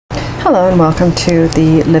Hello and welcome to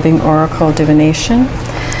the Living Oracle Divination.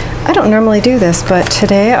 I don't normally do this, but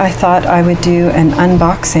today I thought I would do an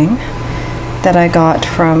unboxing that I got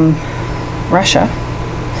from Russia.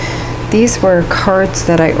 These were cards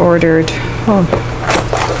that I ordered, I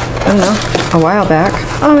don't know, a while back.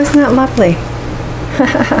 Oh, isn't that lovely?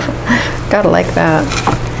 Gotta like that.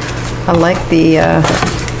 I like the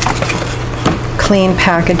clean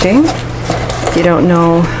packaging. If you don't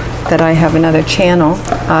know that I have another channel,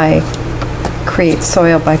 I create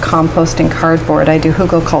soil by composting cardboard. I do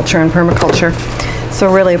hugelkultur and permaculture. So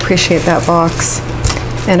really appreciate that box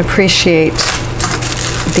and appreciate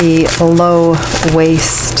the low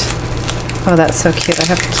waste. Oh, that's so cute. I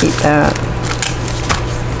have to keep that.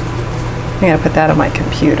 I gotta put that on my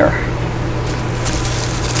computer.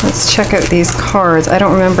 Let's check out these cards. I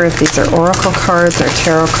don't remember if these are oracle cards or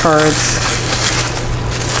tarot cards.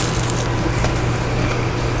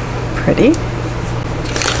 Pretty.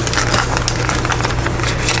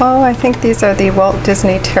 Oh, I think these are the Walt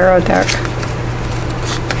Disney Tarot deck.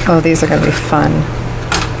 Oh, these are going to be fun.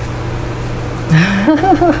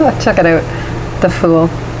 Check it out. The Fool,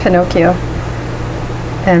 Pinocchio.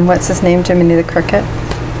 And what's his name? Jiminy the Cricket.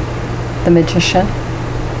 The Magician.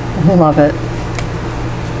 Love it.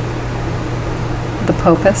 The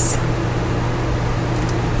Popus.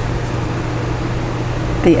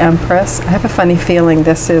 The Empress. I have a funny feeling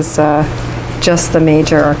this is just the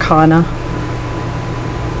major arcana.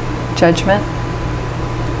 Judgment.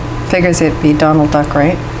 Figures it'd be Donald Duck,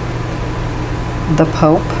 right? The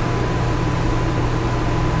Pope.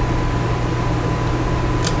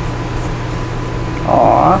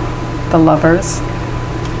 Aw, the Lovers.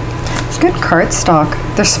 Good card stock.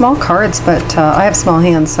 They're small cards, but I have small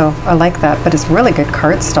hands, so I like that. But it's really good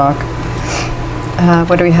card stock.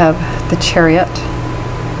 What do we have? The Chariot.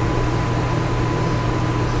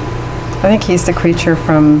 I think he's the creature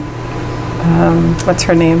from, what's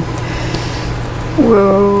her name?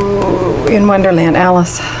 Whoa, in Wonderland,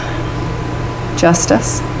 Alice.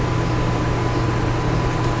 Justice.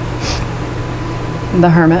 The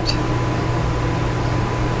Hermit.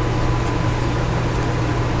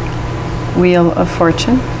 Wheel of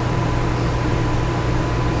Fortune.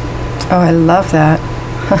 Oh, I love that.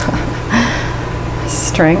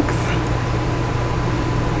 Strength.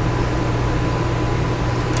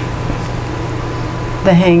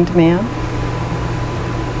 The Hanged Man.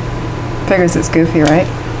 Figures it's Goofy, right?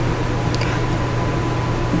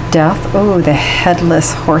 Death. Oh, the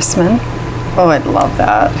Headless Horseman. Oh, I'd love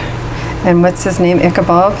that. And what's his name?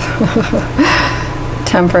 Ichabod.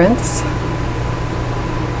 Temperance.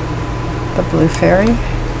 The Blue Fairy.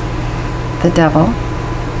 The Devil.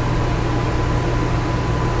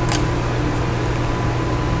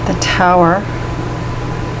 The Tower.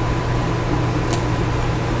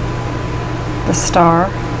 The Star.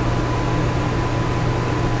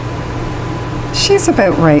 She's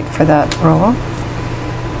about right for that role.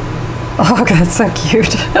 Oh, that's so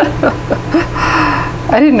cute.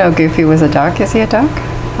 I didn't know Goofy was a duck. Is he a duck?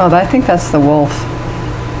 Oh, I think that's the wolf.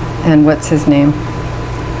 And what's his name?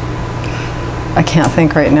 I can't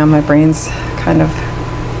think right now. My brain's kind of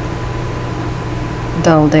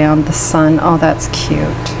dulled down. The Sun. Oh, that's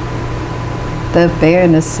cute. The Bare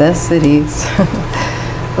Necessities.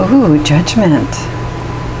 Ooh, Judgment.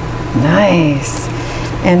 Nice.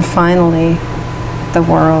 And finally, the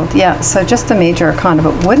World. Yeah, so just the major arcana,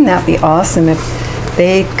 but wouldn't that be awesome if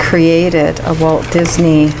they created a Walt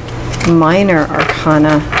Disney minor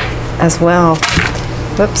arcana as well?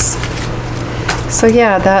 Whoops. So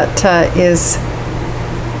yeah, that is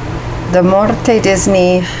the Morte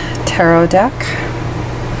Disney Tarot deck.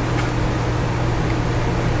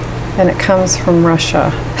 And it comes from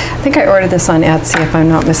Russia. I think I ordered this on Etsy if I'm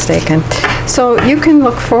not mistaken. So you can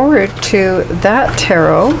look forward to that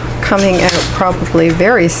tarot coming out probably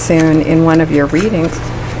very soon in one of your readings.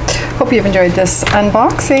 Hope you've enjoyed this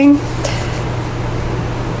unboxing.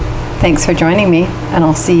 Thanks for joining me, and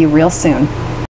I'll see you real soon.